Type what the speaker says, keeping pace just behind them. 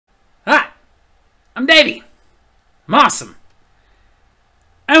I'm Davy. I'm awesome.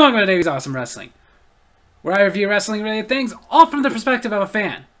 And welcome to Davy's Awesome Wrestling, where I review wrestling-related things, all from the perspective of a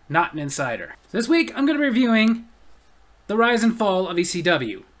fan, not an insider. This week, I'm going to be reviewing The Rise and Fall of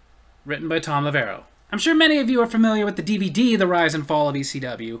ECW, written by Thom Loverro. I'm sure many of you are familiar with the DVD, The Rise and Fall of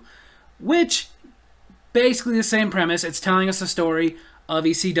ECW, which, basically the same premise. It's telling us the story of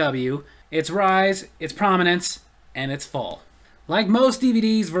ECW, its rise, its prominence, and its fall. Like most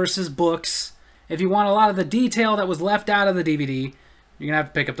DVDs versus books, if you want a lot of the detail that was left out of the DVD, you're going to have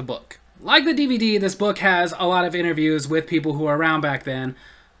to pick up the book. Like the DVD, this book has a lot of interviews with people who were around back then,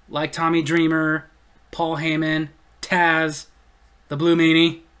 like Tommy Dreamer, Paul Heyman, Taz, the Blue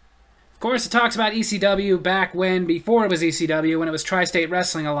Meanie. Of course, it talks about ECW back when, before it was ECW, when it was Tri-State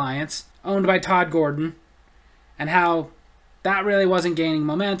Wrestling Alliance, owned by Todd Gordon, and how that really wasn't gaining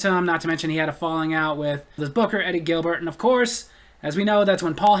momentum, not to mention he had a falling out with his booker, Eddie Gilbert, and of course, as we know, that's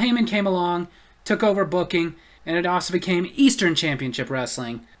when Paul Heyman came along, took over booking, and it also became Eastern Championship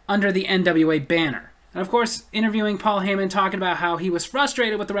Wrestling under the NWA banner. And of course, interviewing Paul Heyman, talking about how he was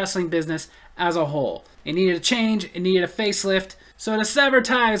frustrated with the wrestling business as a whole. It needed a change, it needed a facelift, so to sever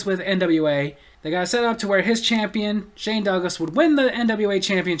ties with NWA, they got set up to where his champion, Shane Douglas, would win the NWA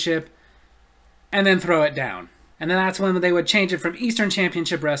Championship and then throw it down. And then that's when they would change it from Eastern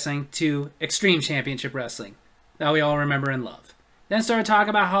Championship Wrestling to Extreme Championship Wrestling, that we all remember and love. Then started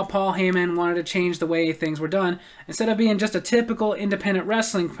talking about how Paul Heyman wanted to change the way things were done. Instead of being just a typical independent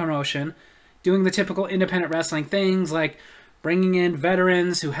wrestling promotion, doing the typical independent wrestling things like bringing in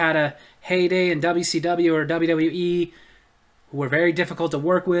veterans who had a heyday in WCW or WWE, who were very difficult to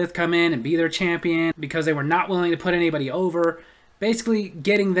work with, come in and be their champion because they were not willing to put anybody over. Basically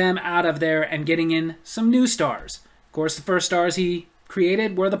getting them out of there and getting in some new stars. Of course, the first stars he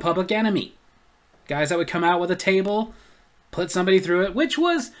created were the Public Enemy. Guys that would come out with a table, put somebody through it, which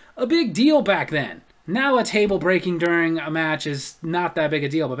was a big deal back then. Now a table breaking during a match is not that big a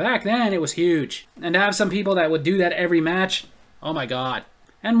deal, but back then it was huge. And to have some people that would do that every match, oh my god.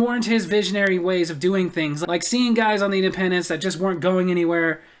 And more into his visionary ways of doing things, like seeing guys on the independents that just weren't going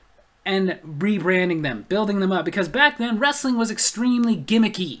anywhere and rebranding them, building them up, because back then wrestling was extremely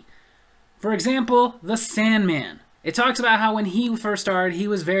gimmicky. For example, the Sandman. It talks about how when he first started, he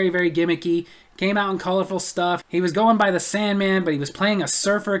was very, very gimmicky, came out in colorful stuff. He was going by the Sandman, but he was playing a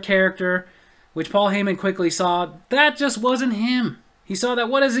surfer character, which Paul Heyman quickly saw that just wasn't him. He saw that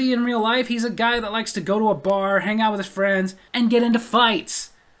what is he in real life? He's a guy that likes to go to a bar, hang out with his friends, and get into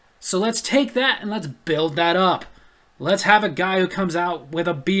fights. So let's take that and let's build that up. Let's have a guy who comes out with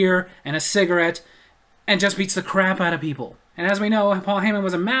a beer and a cigarette and just beats the crap out of people. And as we know, Paul Heyman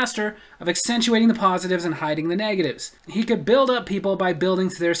was a master of accentuating the positives and hiding the negatives. He could build up people by building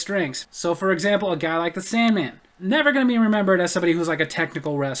to their strengths. So for example, a guy like the Sandman, never going to be remembered as somebody who's like a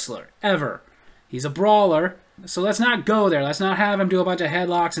technical wrestler, ever. He's a brawler, so let's not go there. Let's not have him do a bunch of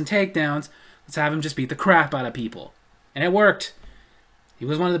headlocks and takedowns. Let's have him just beat the crap out of people. And it worked. He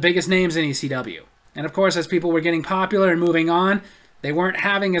was one of the biggest names in ECW. And of course, as people were getting popular and moving on, they weren't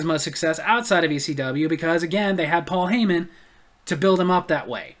having as much success outside of ECW because, again, they had Paul Heyman to build him up that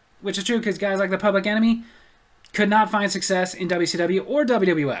way. Which is true because guys like the Public Enemy could not find success in WCW or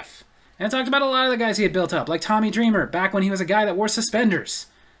WWF. And it talked about a lot of the guys he had built up, like Tommy Dreamer, back when he was a guy that wore suspenders.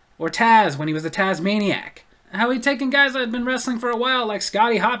 Or Taz, when he was the Tazmaniac. How he'd taken guys that had been wrestling for a while, like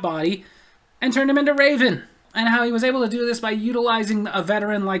Scotty Hotbody, and turned him into Raven. And how he was able to do this by utilizing a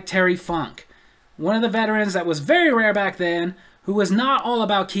veteran like Terry Funk. One of the veterans that was very rare back then, who was not all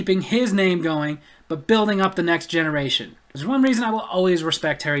about keeping his name going, but building up the next generation. There's one reason I will always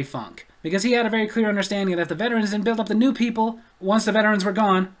respect Terry Funk, because he had a very clear understanding that if the veterans didn't build up the new people, once the veterans were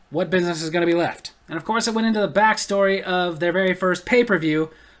gone, what business is going to be left? And of course it went into the backstory of their very first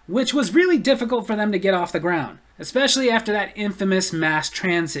pay-per-view, which was really difficult for them to get off the ground, especially after that infamous mass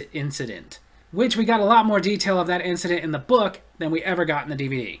transit incident, which we got a lot more detail of that incident in the book than we ever got in the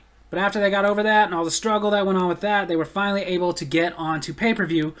DVD. But after they got over that and all the struggle that went on with that, they were finally able to get onto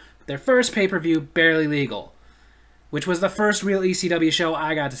pay-per-view, their first pay-per-view, Barely Legal, which was the first real ECW show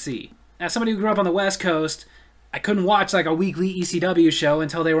I got to see. As somebody who grew up on the West Coast, I couldn't watch like a weekly ECW show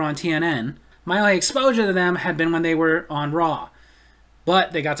until they were on TNN. My only exposure to them had been when they were on Raw.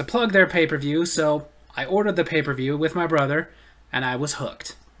 But they got to plug their pay-per-view, so I ordered the pay-per-view with my brother, and I was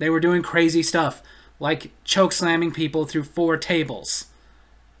hooked. They were doing crazy stuff, like choke-slamming people through 4 tables,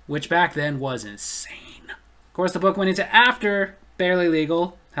 which back then was insane. Of course, the book went into after Barely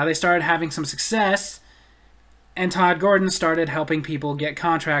Legal, how they started having some success, and Todd Gordon started helping people get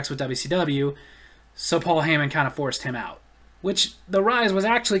contracts with WCW, so Paul Heyman kind of forced him out. Which, the rise was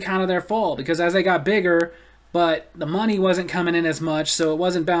actually kind of their fault, because as they got bigger, but the money wasn't coming in as much, so it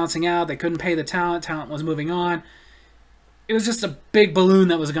wasn't balancing out. They couldn't pay the talent. Talent was moving on. It was just a big balloon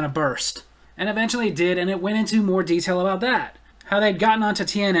that was going to burst. And eventually it did, and it went into more detail about that. How they'd gotten onto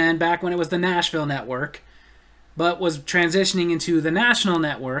TNN back when it was the Nashville network, but was transitioning into the national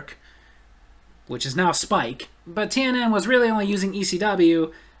network, which is now Spike. But TNN was really only using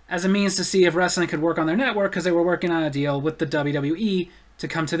ECW as a means to see if wrestling could work on their network, because they were working on a deal with the WWE to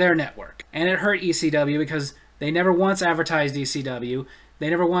come to their network. And it hurt ECW because they never once advertised ECW. They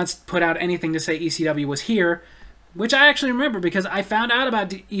never once put out anything to say ECW was here, which I actually remember because I found out about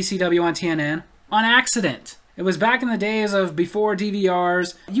ECW on TNN on accident. It was back in the days of before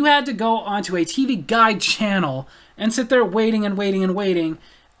DVRs. You had to go onto a TV Guide channel and sit there waiting and waiting and waiting,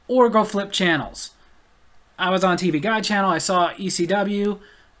 or go flip channels. I was on TV Guide channel, I saw ECW.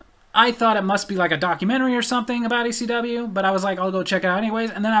 I thought it must be like a documentary or something about ECW, but I was like, I'll go check it out anyways.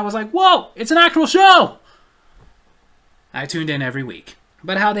 And then I was like, whoa, it's an actual show! I tuned in every week.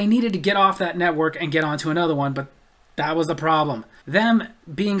 But how they needed to get off that network and get onto another one, but that was the problem. Them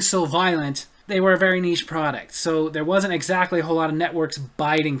being so violent, they were a very niche product, so there wasn't exactly a whole lot of networks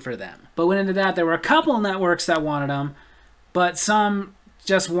biting for them. But when into that, there were a couple networks that wanted them, but some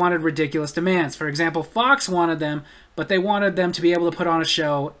just wanted ridiculous demands. For example, Fox wanted them, but they wanted them to be able to put on a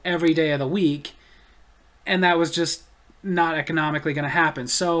show every day of the week, and that was just not economically going to happen.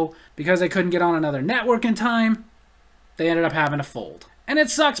 So, because they couldn't get on another network in time, they ended up having to fold. And it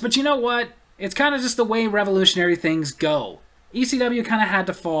sucks, but you know what? It's kind of just the way revolutionary things go. ECW kind of had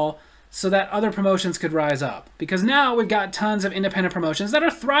to fall so that other promotions could rise up. Because now we've got tons of independent promotions that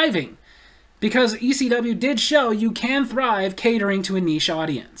are thriving. Because ECW did show you can thrive catering to a niche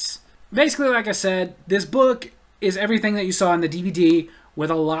audience. Basically, like I said, this book is everything that you saw in the DVD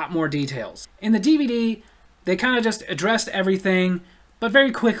with a lot more details. In the DVD, they kind of just addressed everything, but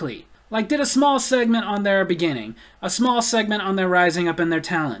very quickly. Like, did a small segment on their beginning, a small segment on their rising up in their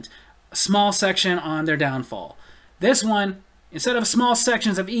talent, a small section on their downfall. This one, instead of small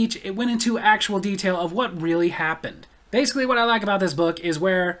sections of each, it went into actual detail of what really happened. Basically, what I like about this book is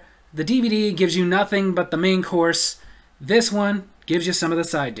where the DVD gives you nothing but the main course. This one gives you some of the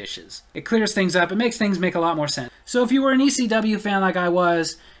side dishes. It clears things up. It makes things make a lot more sense. So if you were an ECW fan like I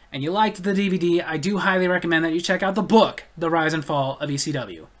was, and you liked the DVD, I do highly recommend that you check out the book, The Rise and Fall of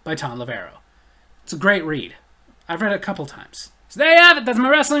ECW, by Thom Loverro. It's a great read. I've read it a couple times. So there you have it. That's my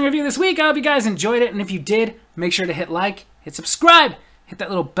wrestling review this week. I hope you guys enjoyed it, and if you did, make sure to hit like, hit subscribe, hit that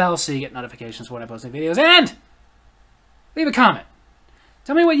little bell so you get notifications when I post new videos, and leave a comment.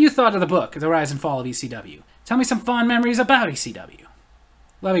 Tell me what you thought of the book, The Rise and Fall of ECW. Tell me some fond memories about ECW.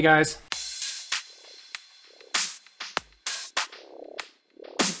 Love you guys.